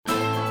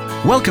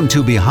Welcome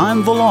to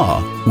Behind the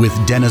Law with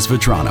Dennis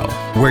Vetrano,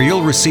 where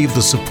you'll receive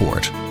the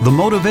support, the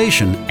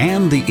motivation,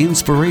 and the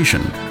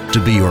inspiration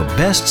to be your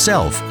best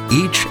self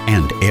each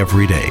and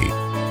every day.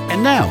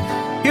 And now,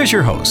 here's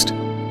your host,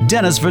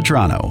 Dennis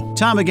Vetrano.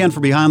 Time again for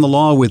Behind the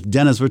Law with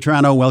Dennis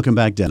Vetrano. Welcome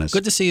back, Dennis.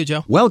 Good to see you,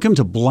 Joe. Welcome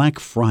to Black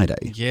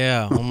Friday.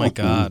 Yeah, oh my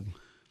God.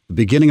 The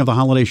beginning of the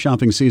holiday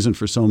shopping season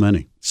for so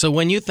many. So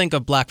when you think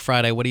of Black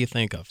Friday, what do you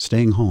think of?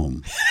 Staying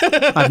home.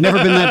 I've never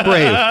been that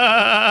brave.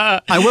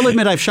 I will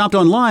admit I've shopped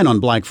online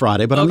on Black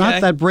Friday, but I'm not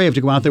that brave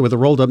to go out there with a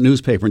rolled up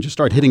newspaper and just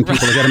start hitting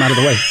people to get them out of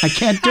the way. I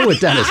can't do it,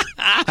 Dennis.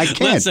 I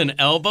can't. Listen,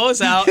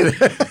 elbows out,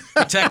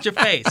 protect your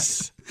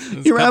face.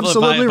 You're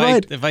absolutely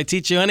right. If I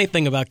teach you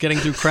anything about getting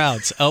through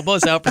crowds,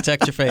 elbows out,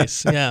 protect your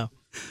face. Yeah.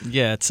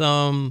 Yeah, it's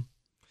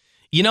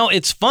you know,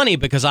 it's funny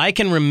because I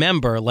can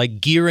remember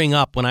like gearing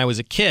up when I was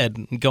a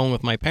kid, going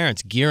with my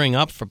parents, gearing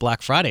up for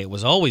Black Friday. It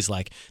was always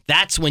like,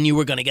 that's when you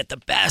were going to get the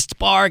best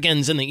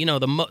bargains and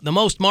the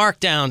most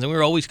markdowns. And we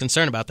were always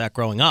concerned about that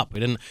growing up. I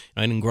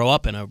didn't grow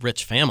up in a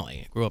rich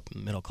family. I grew up in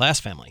a middle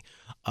class family.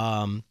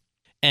 And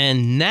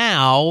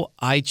now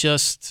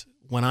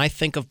when I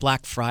think of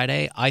Black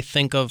Friday, I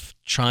think of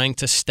trying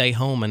to stay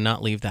home and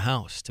not leave the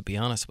house, to be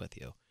honest with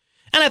you.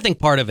 And I think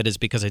part of it is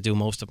because I do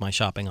most of my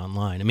shopping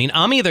online. I mean,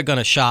 I'm either going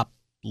to shop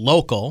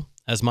local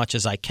as much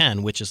as I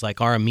can, which is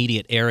like our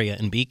immediate area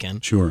in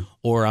Beacon. Sure.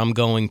 Or I'm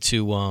going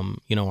to,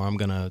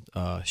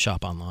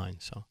 shop online.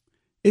 So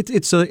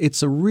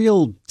it's a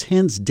real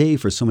tense day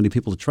for so many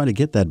people to try to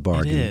get that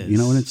bargain. It is.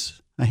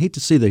 And I hate to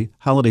see the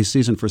holiday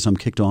season for some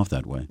kicked off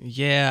that way.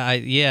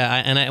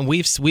 And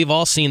we've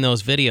all seen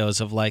those videos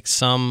of like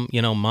some,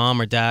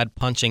 mom or dad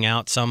punching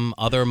out some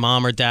other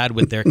mom or dad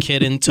with their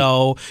kid in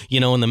tow,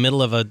 in the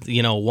middle of a,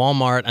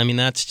 Walmart. I mean,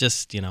 that's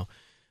just,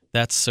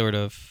 that's sort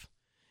of,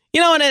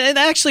 and it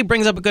actually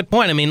brings up a good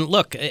point. I mean,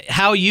 look,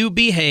 how you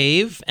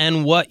behave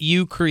and what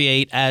you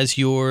create as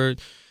your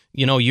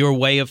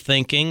way of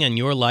thinking and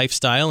your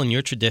lifestyle and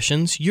your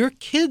traditions, your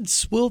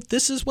kids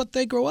this is what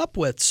they grow up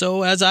with.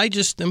 So as I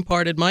just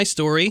imparted my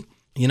story,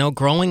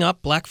 growing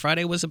up, Black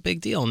Friday was a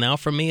big deal. Now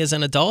for me as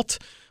an adult,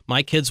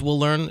 my kids will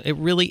learn it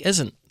really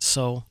isn't.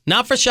 So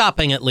not for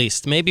shopping, at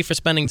least, maybe for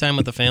spending time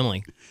with the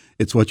family.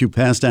 It's what you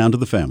pass down to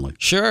the family.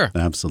 Sure.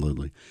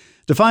 Absolutely.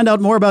 To find out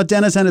more about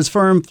Dennis and his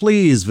firm,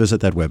 please visit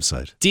that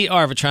website.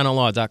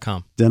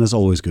 drvetranolaw.com. Dennis,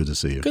 always good to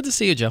see you. Good to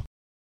see you, Joe.